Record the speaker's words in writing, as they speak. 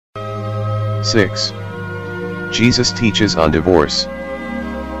6. Jesus teaches on divorce.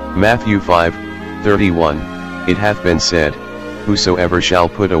 Matthew 5:31, It hath been said, Whosoever shall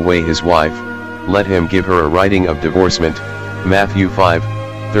put away his wife, let him give her a writing of divorcement. Matthew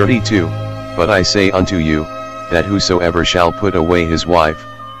 5:32, But I say unto you, that whosoever shall put away his wife,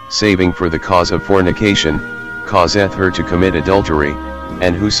 saving for the cause of fornication, causeth her to commit adultery,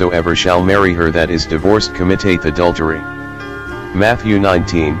 and whosoever shall marry her that is divorced committeth adultery. Matthew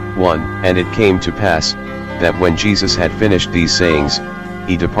 19:1, And it came to pass, that when Jesus had finished these sayings,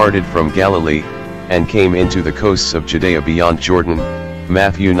 he departed from Galilee, and came into the coasts of Judea beyond Jordan.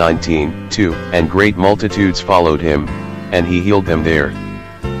 Matthew 19:2, And great multitudes followed him, and he healed them there.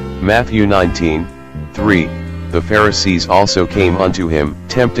 Matthew 19:3, The Pharisees also came unto him,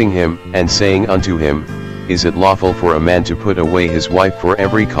 tempting him, and saying unto him, Is it lawful for a man to put away his wife for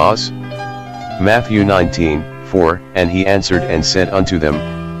every cause? Matthew 19:4, And he answered and said unto them,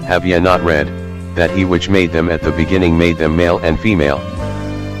 Have ye not read, that he which made them at the beginning made them male and female?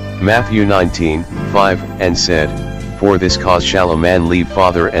 Matthew 19:5, And said, For this cause shall a man leave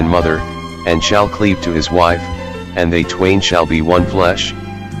father and mother, and shall cleave to his wife, and they twain shall be one flesh.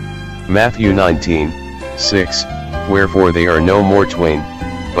 Matthew 19:6, Wherefore they are no more twain,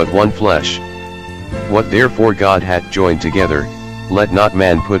 but one flesh. What therefore God hath joined together, let not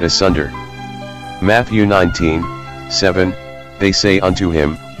man put asunder. Matthew 19:7, They say unto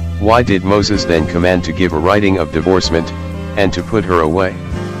him, Why did Moses then command to give a writing of divorcement, and to put her away?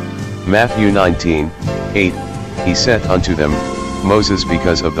 Matthew 19:8, He saith unto them, Moses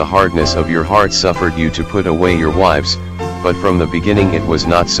because of the hardness of your heart suffered you to put away your wives, but from the beginning it was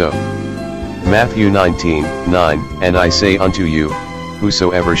not so. Matthew 19:9, And I say unto you,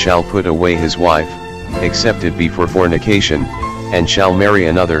 Whosoever shall put away his wife, except it be for fornication, and shall marry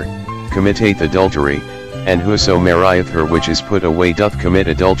another, committeth adultery, and whoso marrieth her which is put away doth commit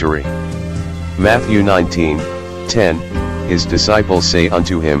adultery. Matthew 19:10, His disciples say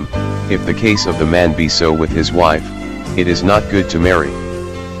unto him, If the case of the man be so with his wife, it is not good to marry.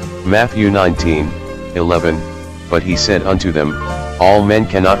 Matthew 19:11, But he said unto them, All men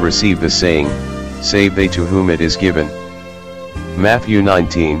cannot receive the saying, save they to whom it is given. Matthew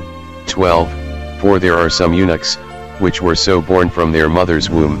 19:12, For there are some eunuchs, which were so born from their mother's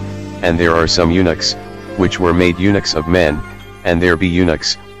womb, and there are some eunuchs, which were made eunuchs of men, and there be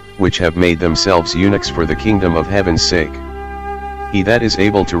eunuchs, which have made themselves eunuchs for the kingdom of heaven's sake. He that is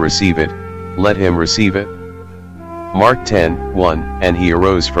able to receive it, let him receive it. Mark 10:1, And he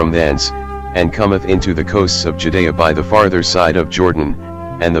arose from thence, and cometh into the coasts of Judea by the farther side of Jordan,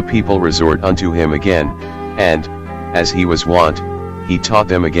 and the people resort unto him again, and, as he was wont, he taught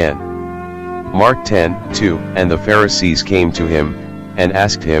them again. Mark 10:2, And the Pharisees came to him, and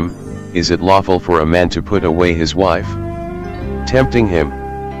asked him, Is it lawful for a man to put away his wife? Tempting him.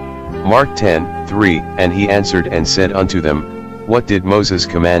 Mark 10:3, And he answered and said unto them, What did Moses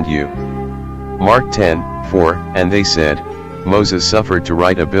command you? Mark 10:4, And they said, Moses suffered to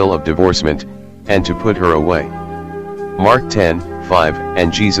write a bill of divorcement, and to put her away. Mark 10:5,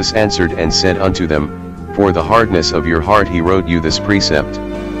 And Jesus answered and said unto them, For the hardness of your heart he wrote you this precept.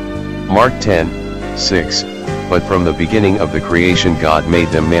 Mark 10:6, But from the beginning of the creation God made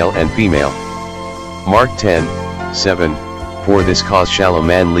them male and female. Mark 10:7, For this cause shall a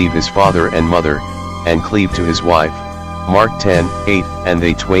man leave his father and mother, and cleave to his wife. Mark 10:8, And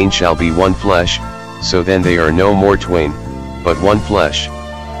they twain shall be one flesh, so then they are no more twain, but one flesh.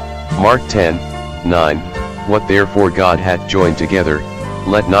 Mark 10:9, What therefore God hath joined together,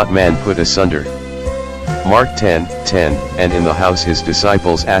 let not man put asunder. Mark 10:10, And in the house his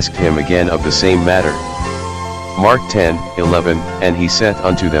disciples asked him again of the same matter. Mark 10:11, And he saith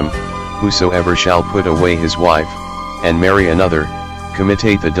unto them, Whosoever shall put away his wife, and marry another,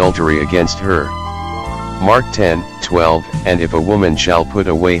 committeth adultery against her. Mark 10:12, And if a woman shall put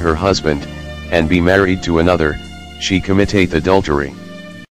away her husband, and be married to another, she committeth adultery.